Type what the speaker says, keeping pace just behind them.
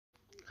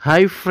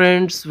Hi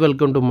friends,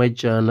 welcome to my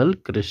channel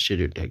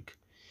CHRISHEDUTECH.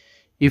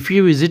 If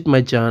you visit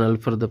my channel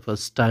for the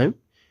first time,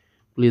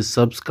 please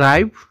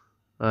subscribe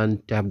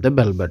and tap the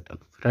bell button.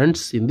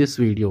 Friends, in this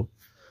video,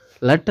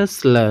 let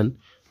us learn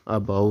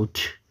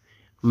about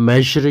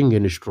measuring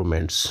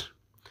instruments.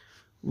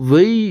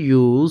 We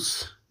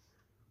use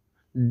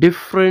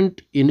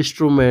different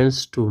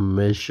instruments to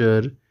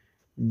measure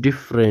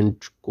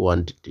different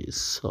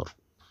quantities.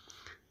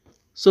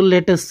 So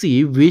let us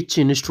see which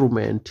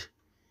instrument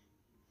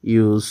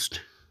used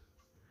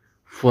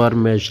for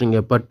measuring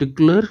a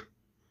particular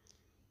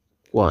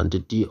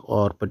quantity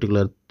or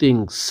particular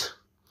things.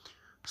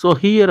 So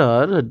here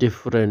are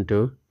different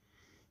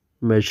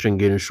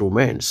measuring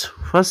instruments.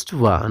 First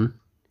one,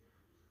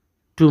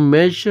 to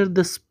measure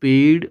the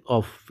speed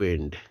of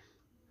wind,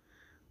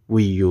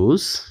 we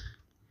use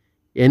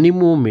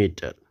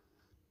anemometer.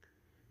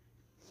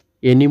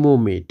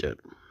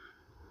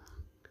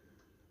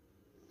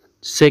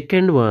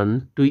 Second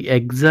one, to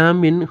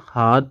examine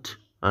heart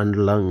and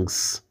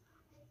lungs,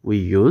 we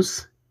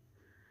use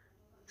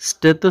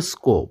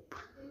stethoscope.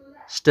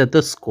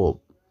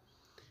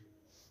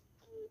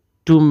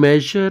 To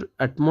measure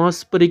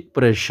atmospheric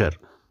pressure,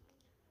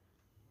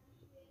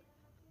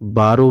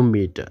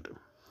 barometer.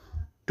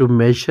 To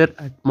measure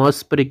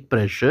atmospheric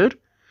pressure,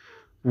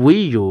 we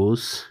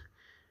use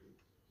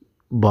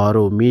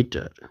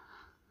barometer.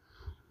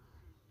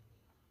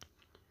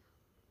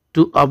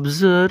 To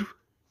observe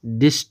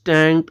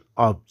distant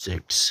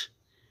objects,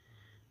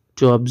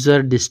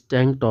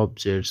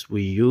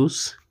 we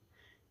use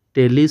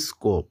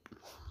telescope.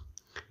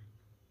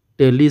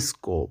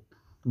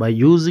 By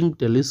using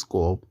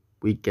telescope,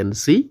 we can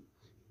see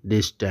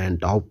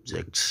distant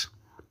objects.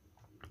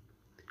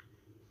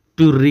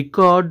 To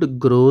record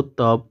growth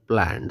of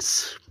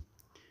plants,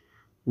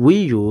 we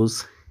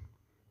use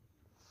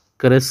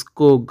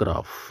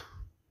crescograph.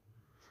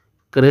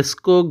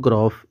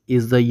 Crescograph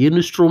is the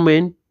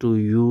instrument to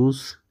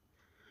use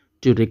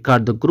to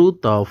record the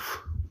growth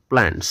of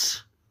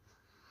plants.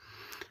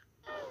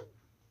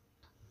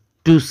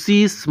 To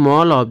see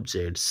small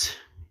objects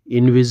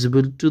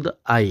invisible to the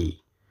eye,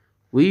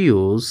 we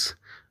use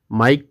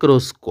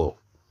microscope.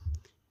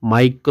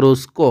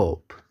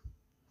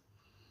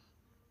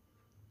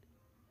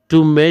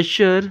 To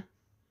measure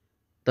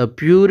the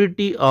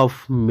purity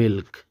of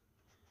milk,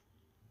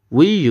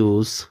 we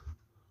use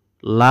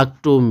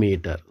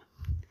lactometer.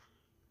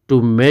 To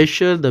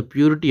measure the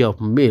purity of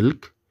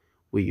milk,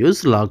 we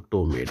use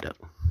lactometer.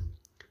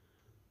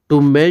 To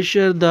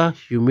measure the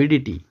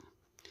humidity,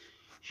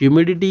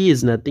 humidity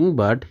is nothing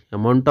but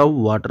amount of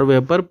water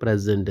vapor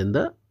present in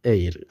the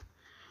air,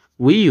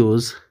 we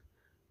use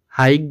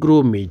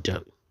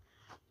hygrometer.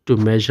 To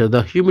measure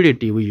the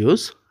humidity, we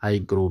use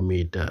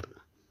hygrometer.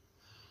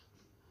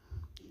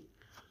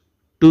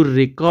 To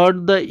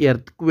record the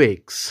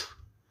earthquakes,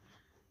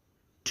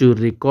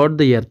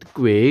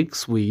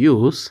 we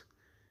use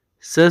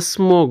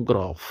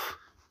seismograph.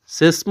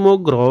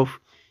 Seismograph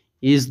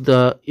is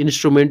the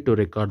instrument to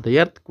record the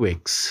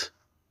earthquakes.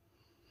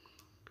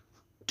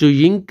 To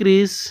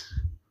increase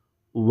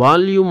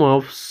volume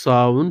of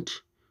sound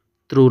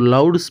through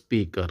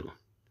loudspeaker,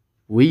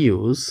 we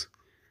use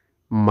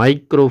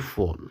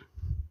microphone.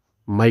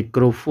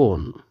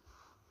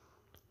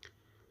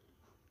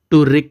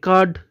 To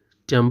record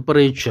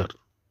temperature,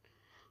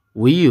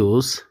 we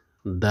use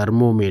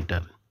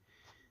thermometer.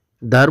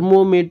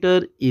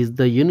 Thermometer is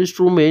the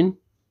instrument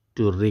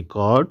to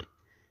record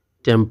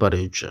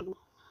temperature.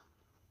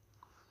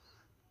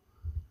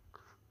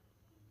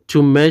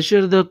 To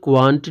measure the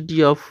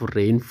quantity of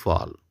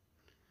rainfall,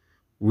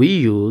 we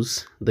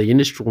use the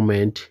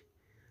instrument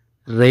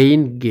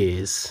rain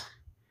gauge.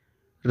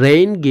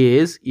 Rain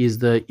gauge is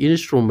the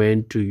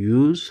instrument to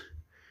use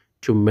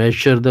to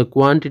measure the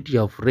quantity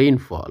of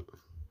rainfall.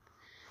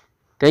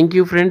 Thank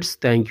you friends.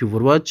 Thank you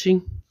for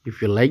watching. If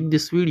you like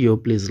this video,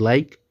 please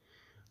like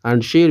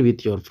and share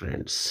with your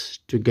friends.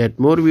 To get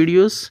more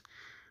videos,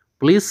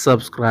 please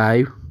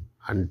subscribe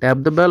and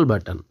tap the bell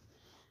button.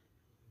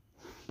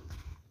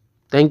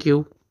 Thank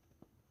you.